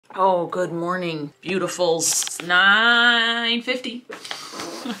Oh, good morning, beautifuls. 9:50.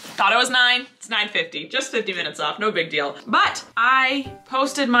 Thought it was 9. It's 9:50. Just 50 minutes off. No big deal. But I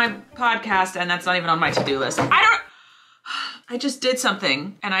posted my podcast and that's not even on my to-do list. I just did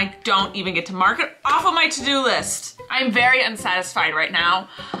something and I don't even get to mark it off of my to-do list. I'm very unsatisfied right now.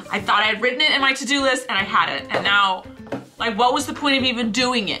 I thought I had written it in my to-do list and I hadn't. And now, like, what was the point of even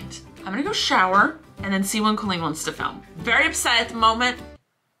doing it? I'm gonna go shower and then see when Colleen wants to film. Very upset at the moment.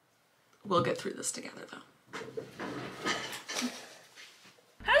 We'll get through this together though.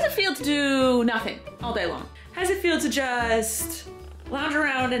 How does it feel to do nothing all day long? How does it feel to just lounge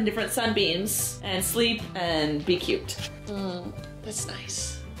around in different sunbeams and sleep and be cute? That's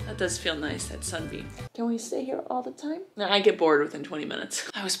nice. That does feel nice, that sunbeam. Can we stay here all the time? No, I get bored within 20 minutes.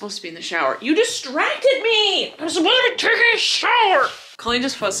 I was supposed to be in the shower. You distracted me! I was supposed to be taking a shower! Colleen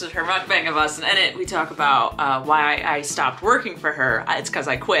just posted her mukbang of us, and in it we talk about why I stopped working for her. It's because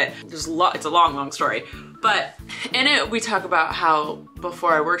I quit. It's a long, long story. But in it we talk about how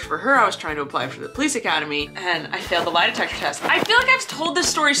before I worked for her, I was trying to apply for the police academy and I failed the lie detector test. I feel like I've told this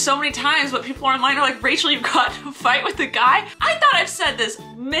story so many times, but people online are like, Rachel, you got into a fight with the guy? I thought I've said this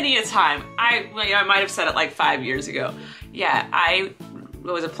many a time. I might have said it like 5 years ago. Yeah, I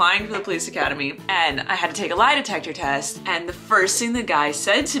was applying for the police academy and I had to take a lie detector test, and the first thing the guy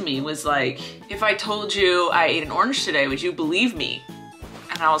said to me was like, if I told you I ate an orange today, would you believe me?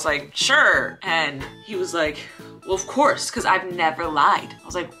 And I was like, sure. And he was like, well, of course, because I've never lied. I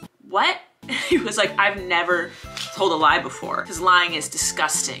was like, what? He was like, I've never told a lie before because lying is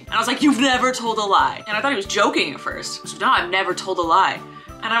disgusting. And I was like, you've never told a lie? And I thought he was joking at first. So, no, I've never told a lie.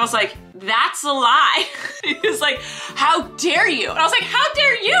 And I was like, that's a lie. He was like, how dare you? And I was like, how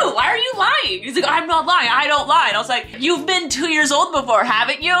dare you? Why are you lying? He's like, I'm not lying, I don't lie. And I was like, you've been 2 years old before,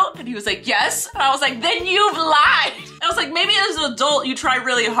 haven't you? And he was like, yes. And I was like, then you've lied. And I was like, maybe as an adult, you try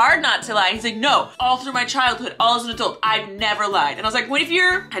really hard not to lie. He's like, no, all through my childhood, all as an adult, I've never lied. And I was like, what if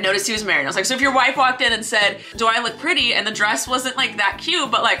I noticed he was married. I was like, so if your wife walked in and said, do I look pretty? And the dress wasn't like that cute,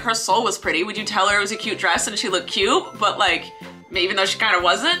 but like her soul was pretty. Would you tell her it was a cute dress and she looked cute, but like, even though she kind of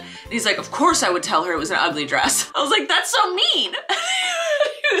wasn't? And he's like, of course I would tell her it was an ugly dress. I was like, that's so mean.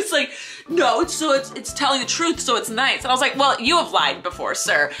 He was like, no, it's telling the truth, so it's nice. And I was like, well, you have lied before,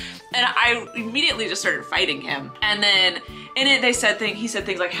 sir. And I immediately just started fighting him. And then in it, he said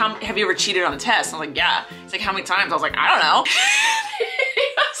things like, have you ever cheated on a test? And I'm like, yeah. He's like, how many times? I was like, I don't know. He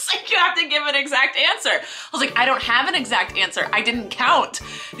was like, you have to give an exact answer. I was like, I don't have an exact answer. I didn't count.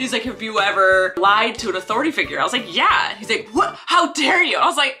 He's like, have you ever lied to an authority figure? I was like, yeah. He's like, what? How dare you? I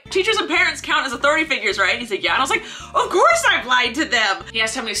was like, teachers and parents count as authority figures, right? He's like, yeah. And I was like, of course I've lied to them. He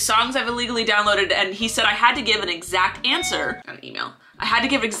asked how many songs I've illegally downloaded, and he said I had to give an exact answer. Got an email. I had to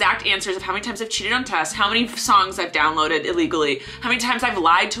give exact answers of how many times I've cheated on tests, how many songs I've downloaded illegally, how many times I've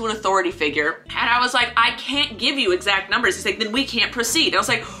lied to an authority figure. And I was like, I can't give you exact numbers. He's like, then we can't proceed. And I was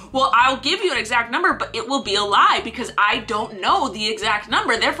like, well, I'll give you an exact number, but it will be a lie because I don't know the exact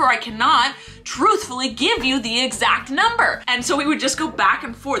number. Therefore, I cannot truthfully give you the exact number. And so we would just go back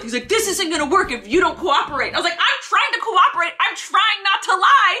and forth. He's like, this isn't gonna work if you don't cooperate. I was like, I'm trying to cooperate. I'm trying not to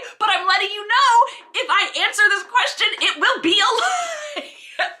lie, but I'm letting you know if I answer this question, it will be a lie.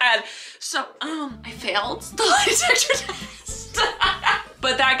 And so, I failed the lie detector test.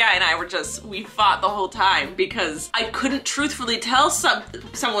 But that guy and I we fought the whole time because I couldn't truthfully tell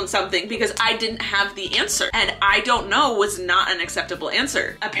someone something because I didn't have the answer. And I don't know was not an acceptable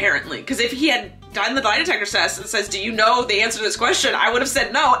answer, apparently. Because if he had done the lie detector test and says, do you know the answer to this question? I would have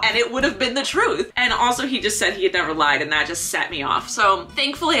said no, and it would have been the truth. And also he just said he had never lied, and that just set me off. So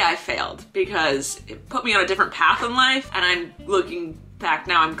thankfully I failed because it put me on a different path in life, and I'm looking back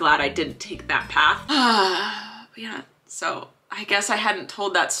now, I'm glad I didn't take that path. Yeah, so I guess I hadn't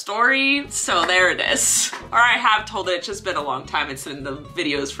told that story, so there it is. Or I have told it, it's just been a long time. It's in the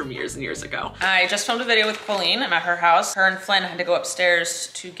videos from years and years ago. I just filmed a video with Colleen. I'm at her house. Her and Flynn had to go upstairs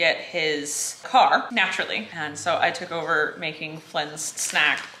to get his car, naturally. And so I took over making Flynn's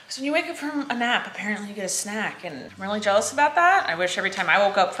snack. So when you wake up from a nap, apparently you get a snack, and I'm really jealous about that. I wish every time I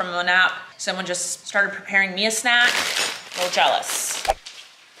woke up from a nap, someone just started preparing me a snack. A little jealous.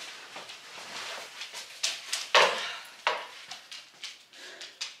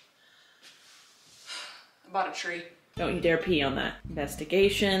 I bought a tree. Don't you dare pee on that.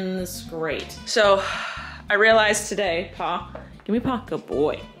 Investigations, great. So I realized today, Pa, give me Pa, good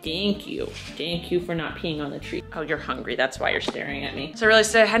boy. Thank you. Thank you for not peeing on the tree. Oh, you're hungry, that's why you're staring at me. So I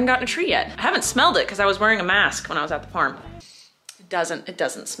realized today I hadn't gotten a tree yet. I haven't smelled it because I was wearing a mask when I was at the farm. It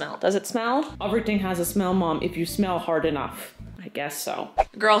doesn't smell. Does it smell? Everything has a smell, Mom, if you smell hard enough. I guess so.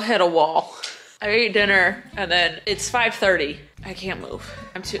 The girl hit a wall. I ate dinner and then it's 5:30. I can't move.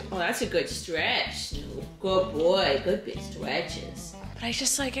 I'm too, oh, that's a good stretch, Snoop. Good boy, good big stretches. But I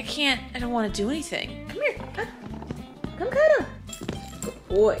just like, I don't want to do anything. Come here, come cuddle. Good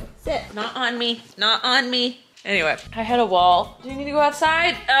boy, sit. Not on me, not on me. Anyway, I hit a wall. Do you need to go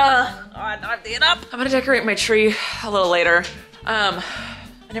outside? I'm getting up. I'm gonna decorate my tree a little later.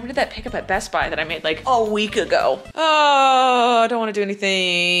 I never did that pickup at Best Buy that I made like a week ago. Oh, I don't want to do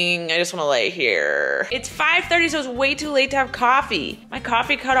anything. I just want to lay here. It's 5:30, so it's way too late to have coffee. My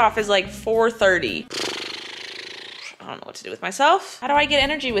coffee cutoff is like 4:30. I don't know what to do with myself. How do I get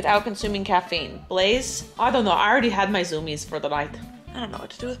energy without consuming caffeine? Blaze? I don't know. I already had my Zoomies for the night. I don't know what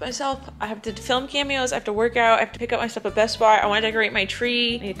to do with myself. I have to film cameos, I have to work out, I have to pick up my stuff at Best Buy, I want to decorate my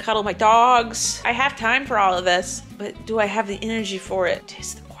tree, I need to cuddle my dogs. I have time for all of this, but do I have the energy for it?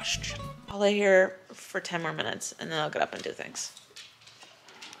 Is the question. I'll lay here for 10 more minutes and then I'll get up and do things.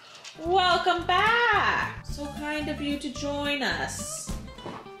 Welcome back! So kind of you to join us.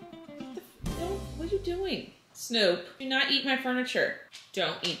 What are you doing? Snoop, do not eat my furniture.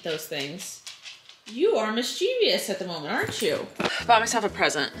 Don't eat those things. You are mischievous at the moment, aren't you? I bought myself a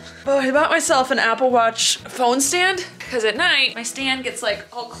present. Oh, I bought myself an Apple Watch phone stand because at night my stand gets like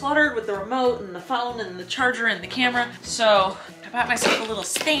all cluttered with the remote and the phone and the charger and the camera. So I bought myself a little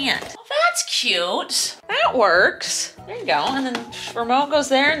stand. Oh, that's cute. That works. There you go. And then the remote goes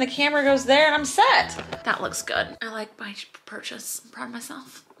there and the camera goes there and I'm set. That looks good. I like my purchase. I'm proud of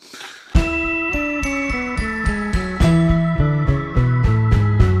myself.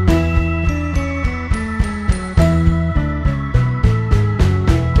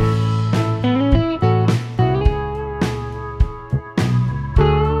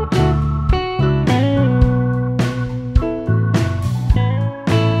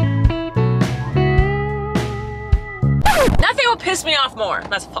 Piss me off more.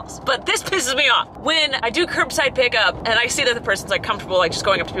 That's false. But this pisses me off. When I do curbside pickup and I see that the person's like comfortable like just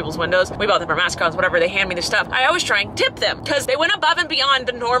going up to people's windows, we bought them for mascots, whatever, they hand me their stuff, I always try and tip them because they went above and beyond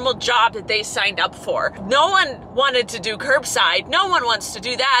the normal job that they signed up for. No one wanted to do curbside. No one wants to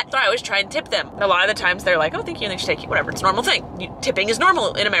do that. So I always try and tip them. A lot of the times they're like, oh, thank you, and they just take you, whatever. It's a normal thing. Tipping is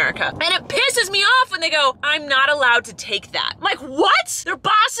normal in America. And it pisses me off when they go, I'm not allowed to take that. I'm like, what? Their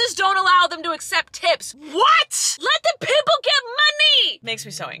bosses don't allow them to accept tips. What? Let the people get money. Makes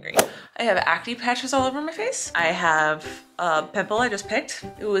me so angry. I have acne patches all over my face. I have a pimple I just picked.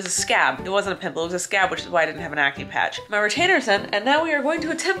 It was a scab. It wasn't a pimple, it was a scab, which is why I didn't have an acne patch. My retainer's in, and now we are going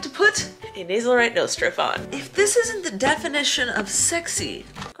to attempt to put a nasal right nose strip on. If this isn't the definition of sexy,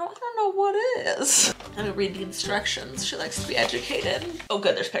 girl, I don't know what is. I'm gonna read the instructions. She likes to be educated. Oh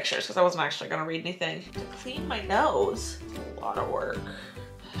good, there's pictures, because I wasn't actually gonna read anything. To clean my nose, it's a lot of work.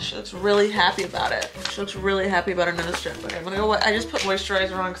 She looks really happy about it. She looks really happy about her nose strip. Okay, I'm gonna go, I just put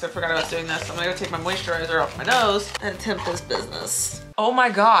moisturizer on because I forgot I was doing this. I'm gonna go take my moisturizer off my nose and attempt this business. Oh my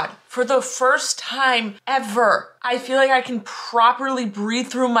God, for the first time ever, I feel like I can properly breathe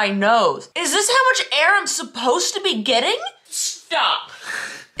through my nose. Is this how much air I'm supposed to be getting? Stop.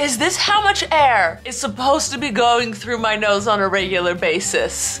 Is this how much air is supposed to be going through my nose on a regular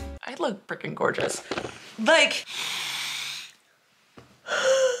basis? I look freaking gorgeous. Like,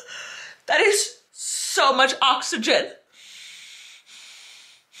 that is so much oxygen.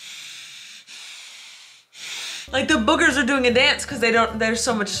 Like the boogers are doing a dance because there's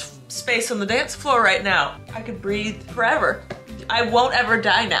so much space on the dance floor right now. I could breathe forever. I won't ever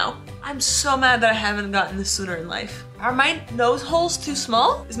die now. I'm so mad that I haven't gotten this sooner in life. Are my nose holes too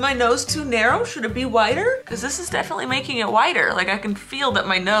small? Is my nose too narrow? Should it be wider? Because this is definitely making it wider. Like I can feel that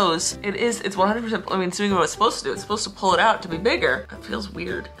my nose, it's 100%, I mean, it's doing what it's supposed to do. It's supposed to pull it out to be bigger. It feels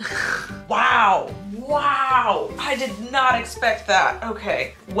weird. Wow, wow. I did not expect that.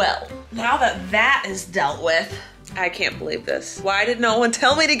 Okay, well, now that that is dealt with, I can't believe this. Why did no one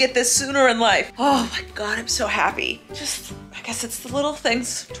tell me to get this sooner in life? Oh my God, I'm so happy. Just, I guess it's the little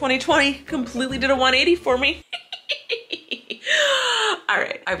things. 2020 completely did a 180 for me. All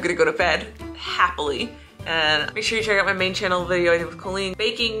right, I'm gonna go to bed happily. And make sure you check out my main channel video I did with Colleen.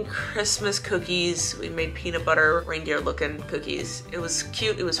 Baking Christmas cookies. We made peanut butter reindeer looking cookies. It was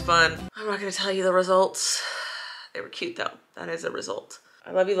cute, it was fun. I'm not gonna tell you the results. They were cute though, that is a result.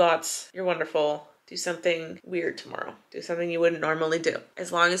 I love you lots, you're wonderful. Do something weird tomorrow. Do something you wouldn't normally do.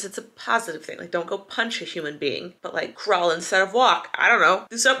 As long as it's a positive thing. Like don't go punch a human being, but like crawl instead of walk. I don't know,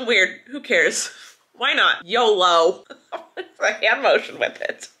 do something weird, who cares? Why not? YOLO. A hand motion with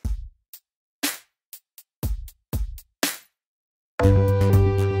it.